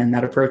 I would recommend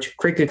that approach.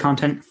 Create good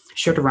content,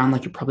 share it around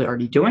like you're probably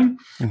already doing,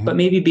 but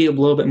maybe be a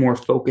little bit more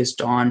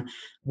focused on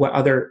what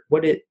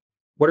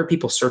are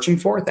people searching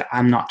for that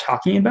I'm not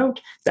talking about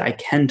that I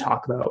can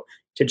talk about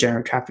to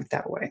generate traffic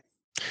that way.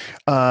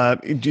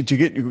 To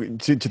get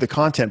to the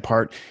content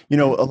part, a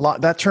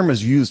lot, that term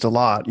is used a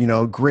lot,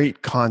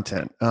 great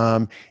content.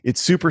 It's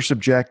super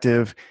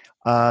subjective.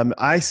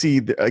 I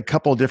see a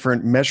couple of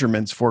different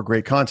measurements for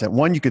great content.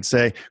 One, you could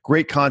say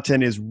great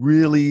content is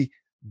really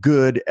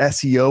good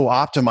SEO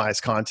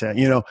optimized content.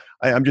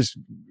 I'm just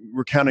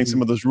recounting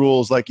some of those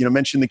rules, like,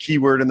 mention the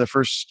keyword in the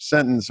first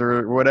sentence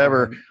or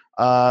whatever.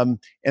 And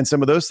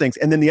some of those things.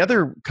 And then the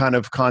other kind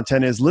of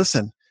content is,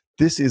 listen,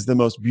 this is the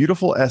most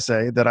beautiful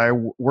essay that I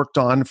worked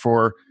on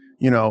for,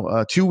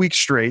 2 weeks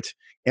straight.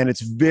 And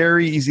it's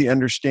very easy to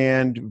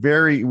understand.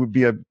 It would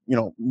be a,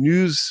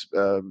 news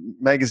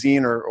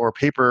magazine or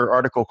paper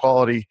article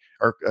quality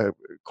or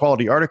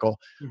quality article.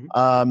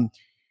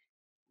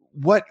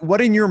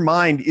 What in your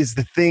mind is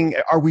the thing?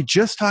 Are we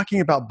just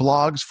talking about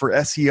blogs for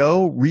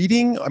SEO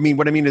reading? I mean,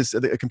 what I mean is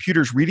the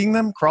computers reading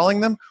them,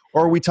 crawling them,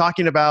 or are we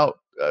talking about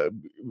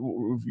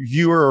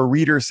viewer or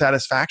reader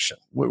satisfaction?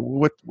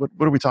 What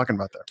are we talking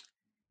about there?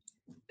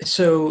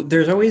 So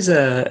there's always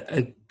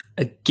a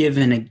give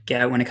and a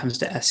get when it comes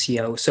to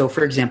SEO. So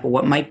for example,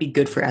 what might be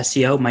good for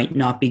SEO might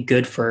not be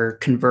good for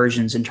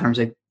conversions in terms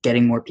of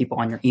getting more people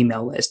on your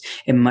email list.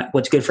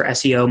 What's good for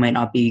SEO might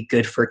not be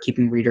good for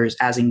keeping readers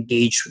as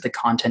engaged with the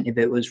content if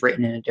it was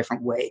written in a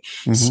different way.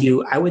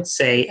 So I would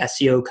say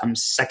SEO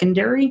comes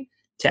secondary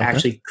to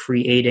actually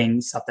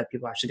creating stuff that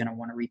people are actually going to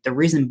want to read. The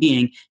reason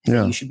being,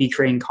 you should be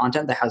creating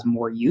content that has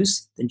more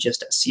use than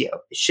just SEO.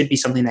 It should be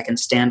something that can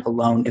stand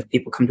alone if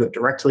people come to it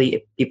directly,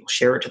 if people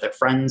share it to their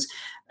friends.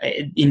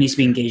 It needs to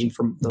be engaging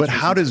from those. But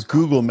how does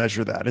Google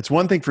measure that? It's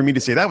one thing for me to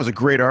say that was a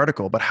great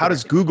article, but how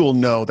does Google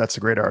know that's a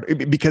great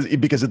article?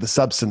 Because of the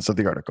substance of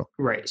the article.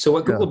 Right. So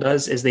what Google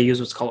does is they use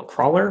what's called a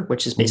crawler,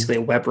 which is basically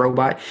a web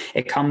robot.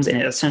 It comes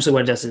and essentially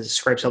what it does is it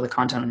scrapes all the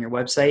content on your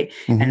website,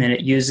 and then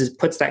it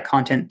puts that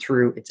content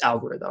through its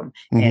algorithm.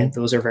 And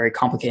those are very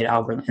complicated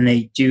algorithms. And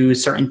they do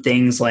certain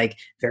things like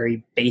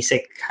very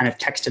basic kind of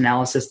text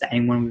analysis that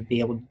anyone would be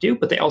able to do,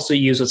 but they also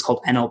use what's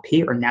called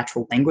NLP, or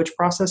natural language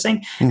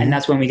processing. And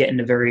that's when we get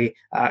into very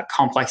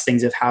complex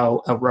things of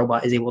how a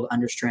robot is able to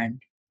understand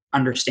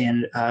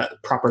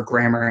proper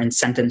grammar and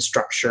sentence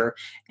structure,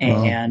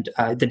 and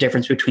the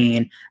difference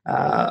between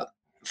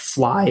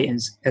fly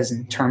as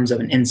in terms of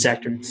an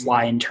insect and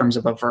fly in terms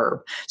of a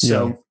verb.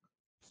 So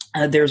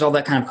there's all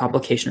that kind of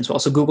complication as well.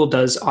 So Google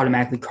does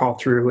automatically crawl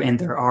through, and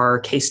there are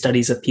case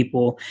studies of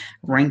people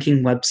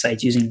ranking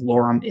websites using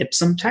lorem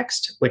ipsum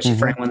text, which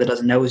for anyone that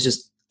doesn't know is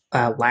just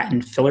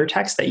Latin filler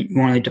text that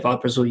normally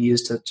developers will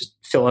use to just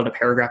fill out a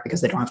paragraph because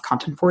they don't have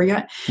content for it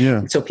yet. Yeah.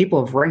 And so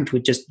people have ranked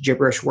with just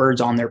gibberish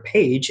words on their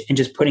page and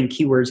just putting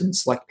keywords in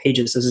select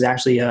pages. This is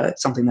actually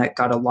something that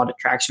got a lot of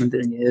traction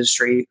within the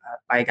industry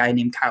by a guy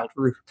named Kyle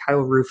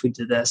Roof, who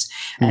did this.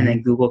 Mm-hmm. And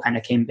then Google kind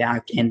of came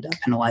back and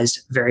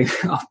penalized pretty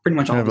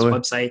much all of his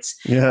websites.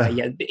 Yeah.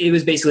 It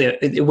was basically,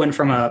 it went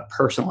from a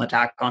personal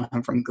attack on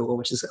him from Google,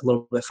 which is a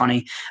little bit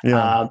funny.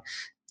 Yeah.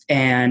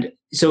 And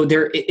so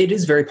it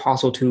is very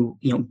possible to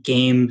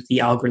game the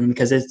algorithm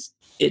because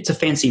it's a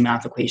fancy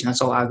math equation. That's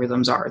all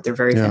algorithms are. They're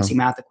very fancy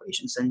math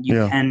equations, and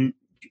you can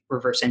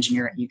reverse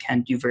engineer it. You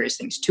can do various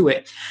things to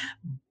it.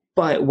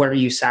 But what are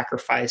you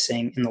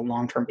sacrificing in the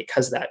long term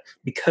because of that?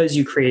 Because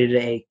you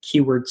created a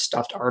keyword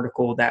stuffed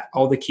article that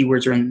all the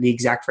keywords are in the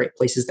exact right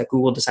places that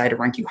Google decided to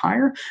rank you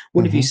higher.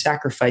 What have you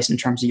sacrificed in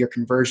terms of your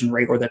conversion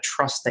rate or the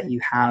trust that you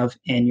have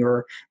in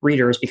your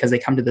readers because they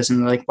come to this and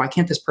they're like, why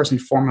can't this person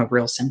form a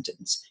real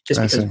sentence?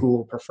 Just because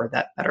Google preferred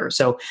that better.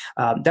 So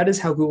that is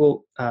how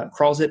Google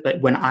crawls it.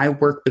 But when I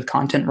work with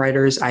content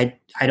writers, I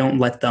don't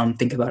let them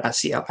think about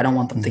SEO. I don't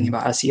want them thinking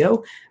about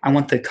SEO. I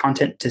want the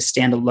content to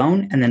stand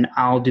alone, and then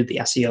I'll do the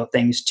SEO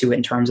things to it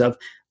in terms of,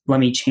 let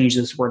me change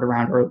this word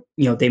around. Or,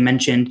 they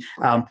mentioned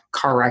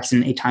car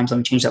accident 8 times. Let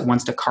me change that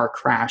once to car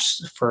crash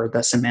for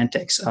the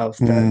semantics of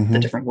the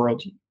different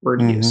word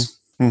use.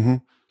 Mm-hmm.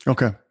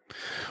 Okay.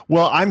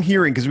 Well, I'm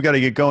hearing, because we got to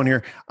get going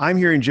here, I'm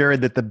hearing,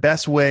 Jared, that the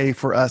best way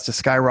for us to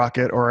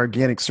skyrocket our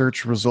organic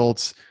search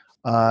results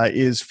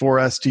is for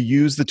us to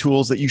use the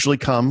tools that usually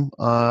come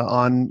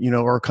on,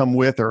 or come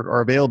with or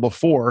are available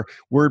for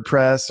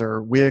WordPress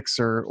or Wix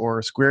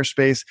or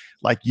Squarespace,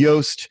 like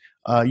Yoast.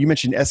 You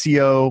mentioned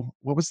SEO.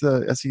 What was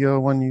the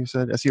SEO one you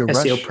said?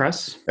 SEO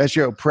Press.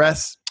 SEO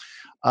Press.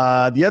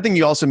 The other thing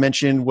you also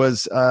mentioned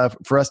was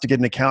for us to get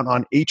an account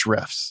on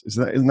Ahrefs.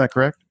 Isn't that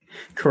correct?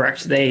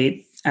 Correct.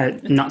 They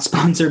not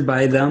sponsored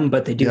by them,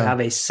 but they do have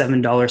a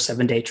 $7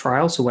 7-day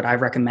trial. So what I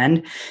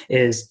recommend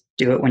is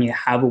do it when you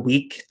have a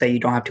week that you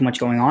don't have too much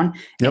going on,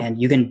 and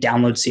you can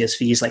download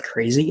CSVs like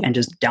crazy and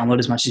just download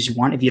as much as you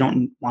want. If you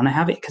don't want to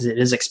have it because it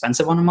is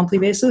expensive on a monthly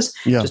basis,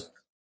 just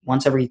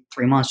once every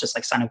 3 months, just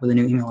like sign up with a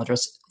new email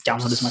address,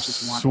 download as much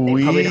as you want.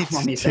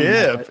 Sweet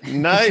tip.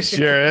 Nice,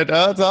 Jared.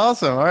 Oh, that's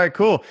awesome. All right,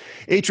 cool.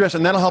 Ahrefs,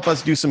 and that'll help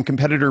us do some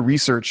competitor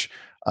research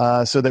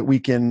so that we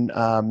can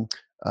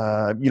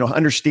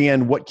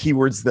understand what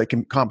keywords the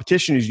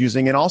competition is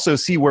using and also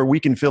see where we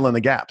can fill in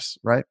the gaps,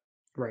 right?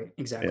 Right,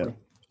 exactly. Yeah.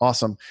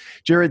 Awesome.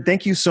 Jared,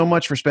 thank you so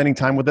much for spending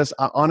time with us.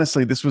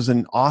 Honestly, this was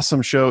an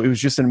awesome show. It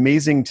was just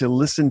amazing to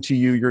listen to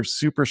you. You're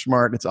super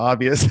smart. It's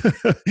obvious.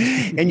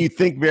 And you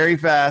think very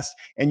fast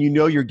and you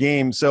know your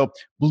game. So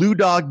Blue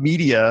Dog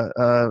Media,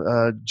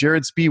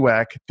 Jared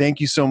Spiewak, thank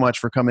you so much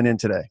for coming in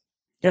today.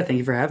 Yeah, thank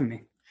you for having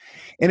me.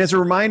 And as a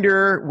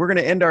reminder, we're going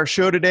to end our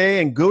show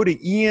today and go to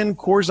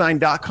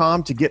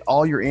iancorzine.com to get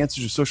all your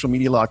answers to social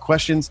media law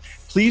questions.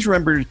 Please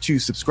remember to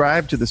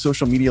subscribe to the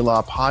Social Media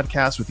Law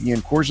Podcast with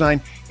Ian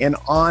Corzine, and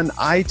on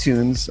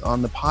iTunes,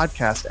 on the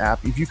podcast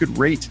app, if you could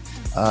rate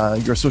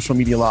your Social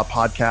Media Law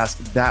Podcast,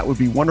 that would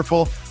be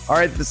wonderful. All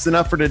right, that's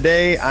enough for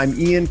today. I'm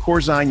Ian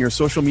Corzine, your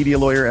social media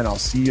lawyer, and I'll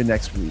see you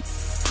next week.